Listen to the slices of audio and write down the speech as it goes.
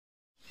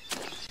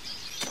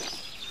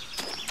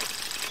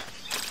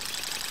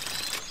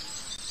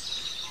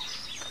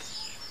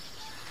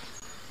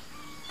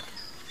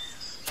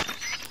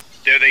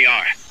they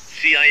are.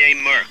 CIA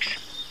mercs.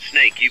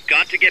 Snake, you've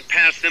got to get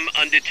past them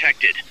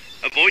undetected.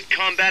 Avoid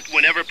combat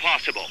whenever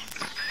possible.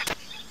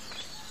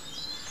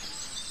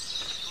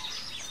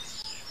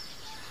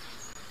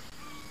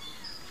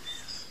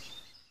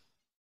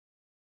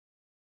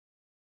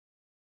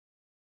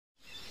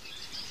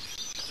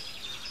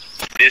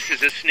 This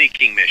is a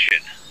sneaking mission.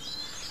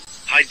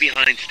 Hide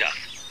behind stuff.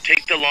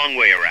 Take the long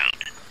way around.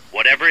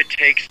 Whatever it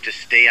takes to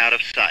stay out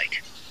of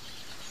sight.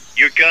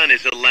 Your gun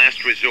is a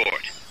last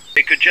resort.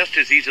 It could just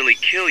as easily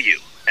kill you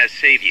as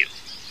save you.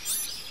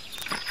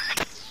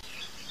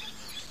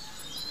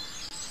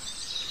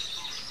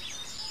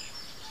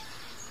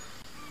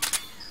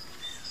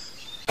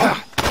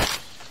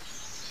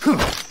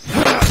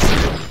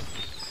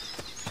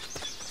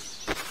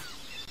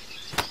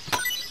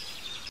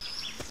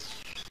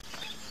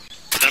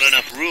 Not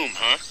enough room,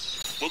 huh?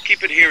 We'll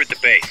keep it here at the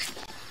base.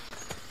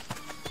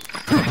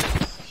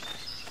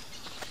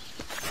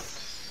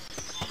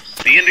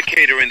 The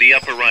indicator in the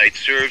upper right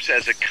serves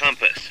as a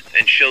compass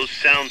and shows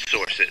sound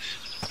sources.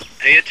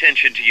 Pay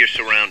attention to your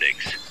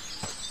surroundings.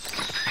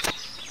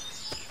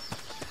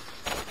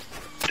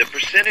 The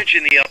percentage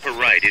in the upper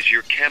right is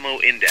your camo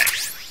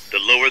index. The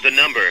lower the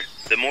number,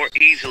 the more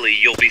easily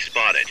you'll be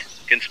spotted.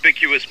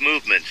 Conspicuous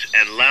movements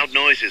and loud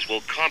noises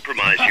will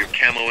compromise your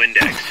camo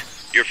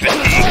index. Your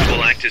fatigues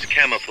will act as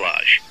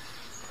camouflage.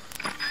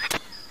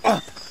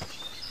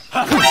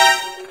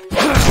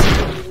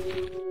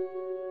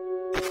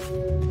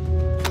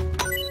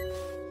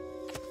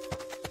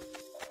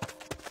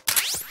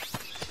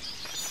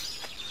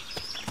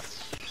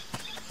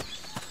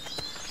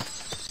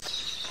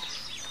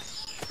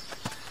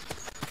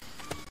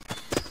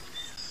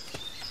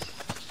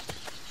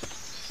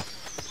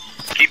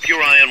 Keep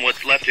your eye on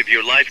what's left of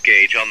your life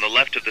gauge on the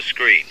left of the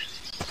screen.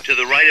 To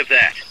the right of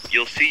that,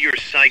 you'll see your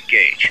sight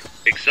gauge.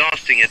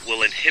 Exhausting it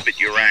will inhibit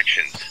your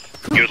actions.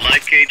 Your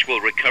life gauge will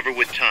recover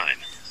with time.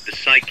 The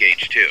sight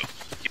gauge, too.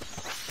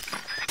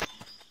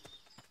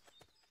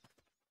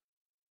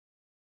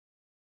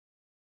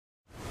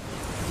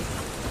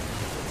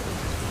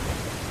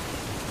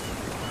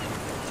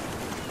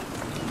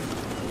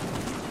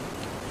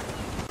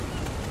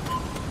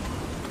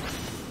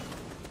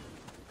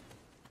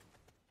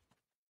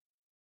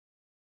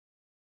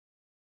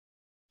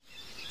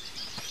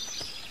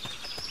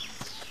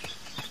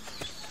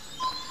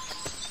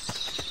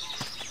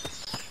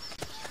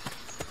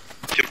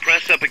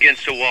 Press up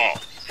against a wall,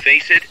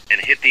 face it, and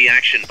hit the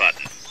action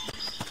button.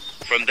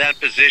 From that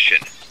position,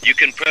 you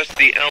can press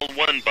the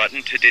L1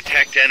 button to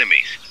detect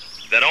enemies.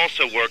 That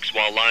also works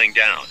while lying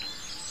down.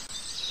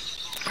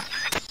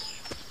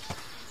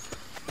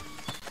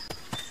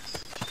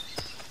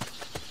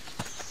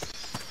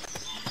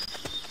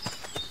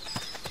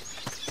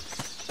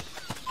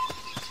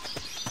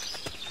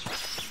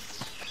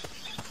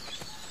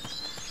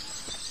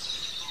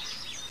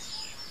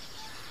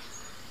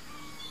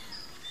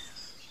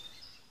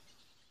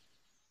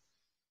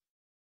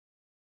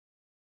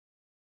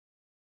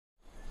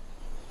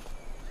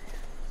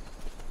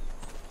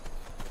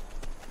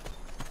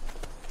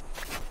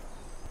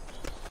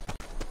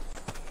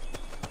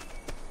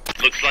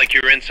 Looks like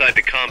you're inside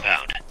the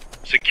compound.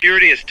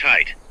 Security is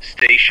tight.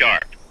 Stay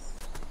sharp.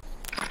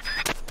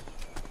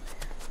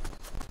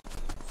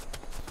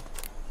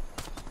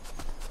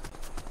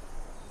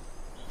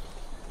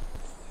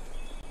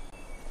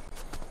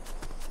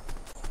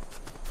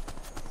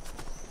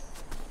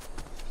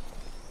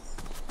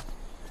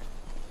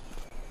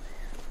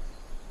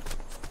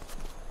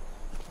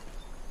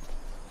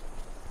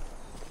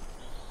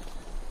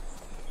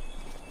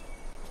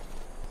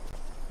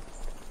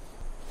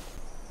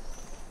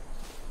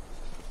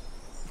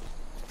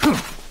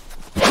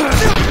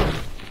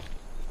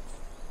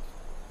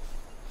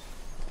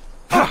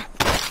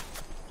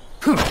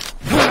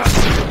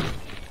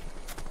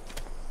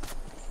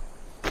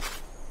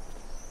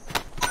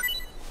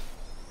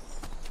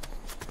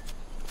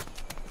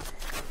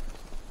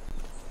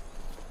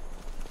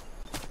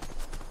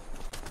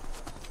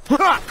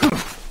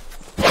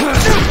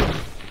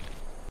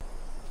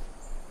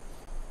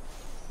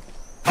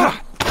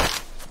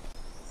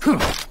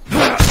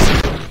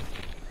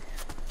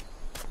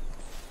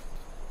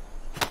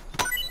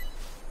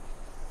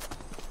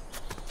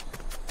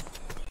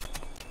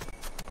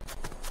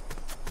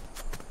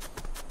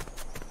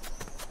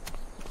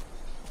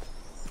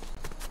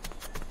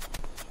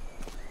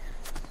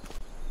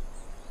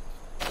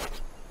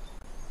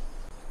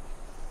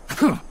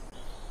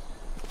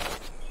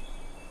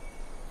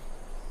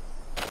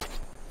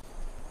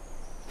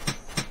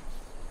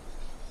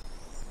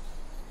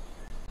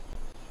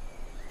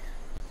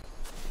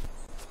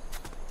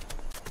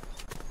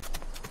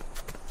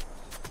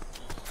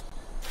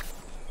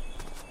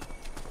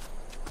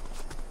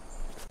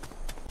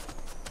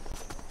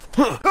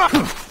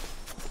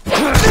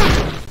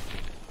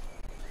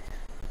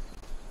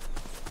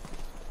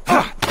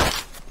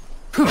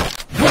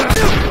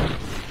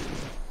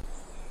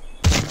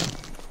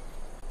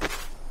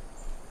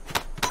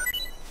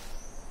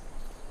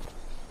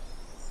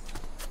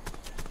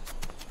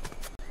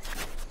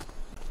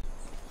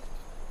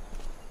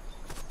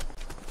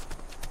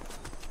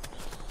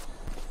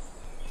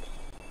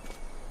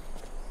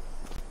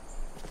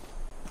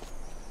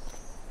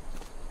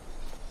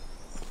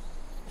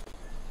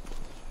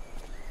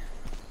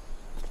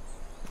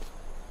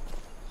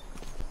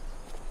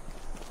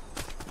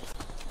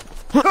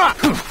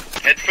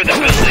 Head for the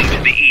building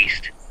to the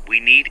east. We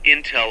need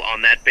intel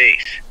on that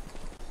base.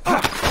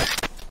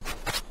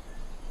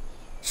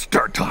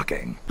 Start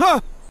talking.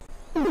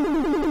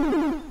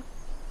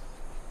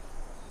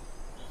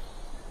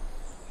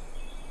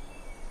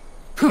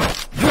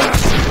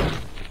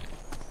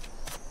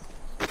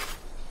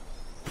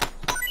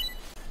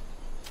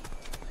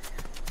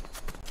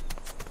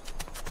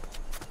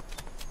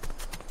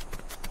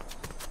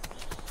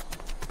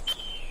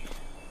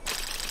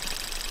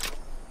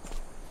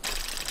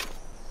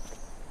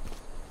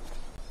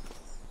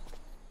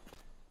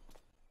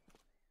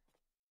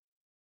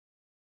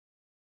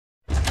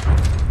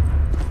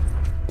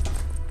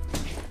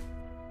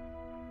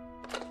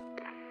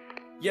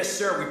 Yes,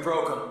 sir, we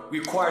broke them. We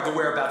acquired the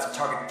whereabouts of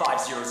target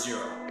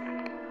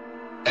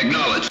 500.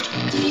 Acknowledged.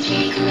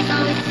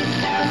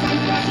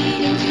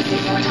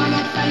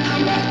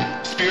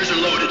 Spears are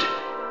loaded.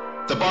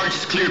 The barge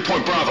has cleared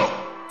Point Bravo.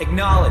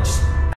 Acknowledged.